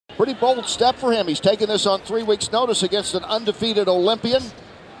Pretty bold step for him. He's taken this on 3 weeks' notice against an undefeated Olympian,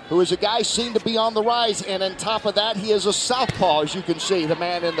 who is a guy seen to be on the rise. And on top of that, he is a southpaw, as you can see, the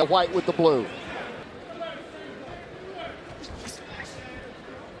man in the white with the blue.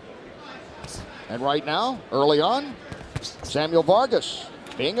 And right now, early on, Samuel Vargas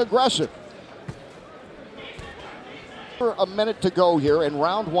being aggressive. A minute to go here in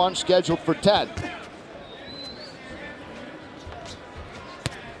round 1, scheduled for 10.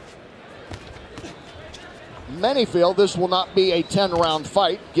 Many feel this will not be a 10-round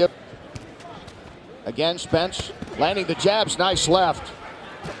fight. Again, Spence landing the jabs, nice left.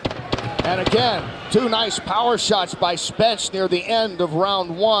 And again, 2 nice power shots by Spence near the end of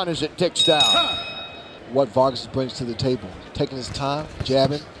round 1 as it ticks down. What Vargas brings to the table, taking his time,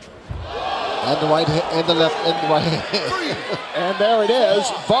 jabbing, and the right hand, and the left, and the right hand. And there it is.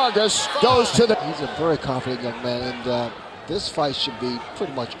 Vargas goes to the... He's a very confident young man, and this fight should be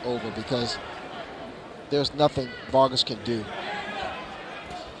pretty much over because there's nothing Vargas can do.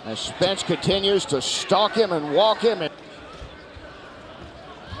 As Spence continues to stalk him and walk him. And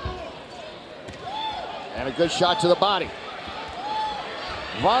a good shot to the body.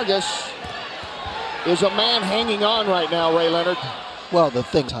 Vargas is a man hanging on right now, Ray Leonard. Well, the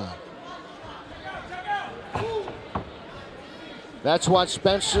thing time. That's what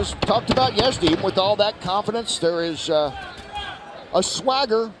Spence has talked about yesterday. Even with all that confidence, there is a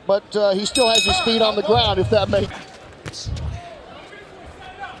swagger, but he still has his feet on the ground, if that makes...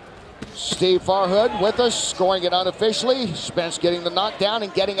 Steve Farhood with us, scoring it unofficially. Spence getting the knockdown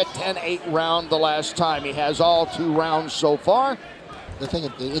and getting a 10-8 round the last time. He has all 2 rounds so far. The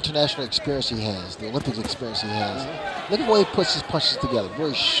thing, the international experience he has, the Olympics experience he has. Look at the way he puts his punches together.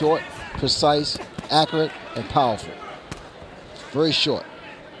 Very short, precise, accurate, and powerful. Very short.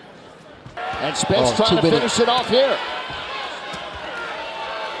 And Spence trying to finish it off here.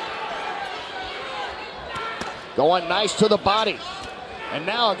 Going nice to the body. And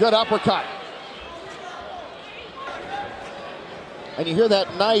now a good uppercut. And you hear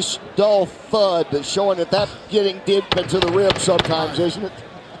that nice dull thud that's showing that that's getting deep into the ribs sometimes, isn't it?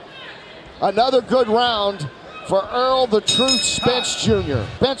 Another good round for Errol the Truth Spence Jr.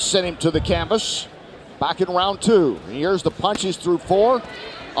 Spence sent him to the canvas back in round 2. And here's the punches through 4.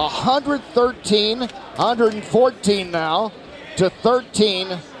 113, 114 now to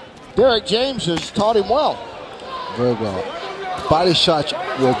 13. Derek James has taught him well. Very well. Body shots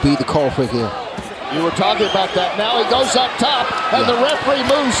will be the culprit here. You were talking about that. Now he goes up top, and the referee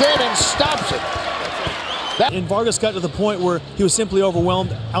moves in and stops it. And Vargas got to the point where he was simply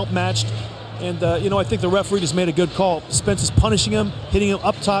overwhelmed, outmatched. And, I think the referee just made a good call. Spence is punishing him, hitting him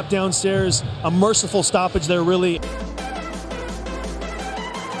up top, downstairs. A merciful stoppage there, really.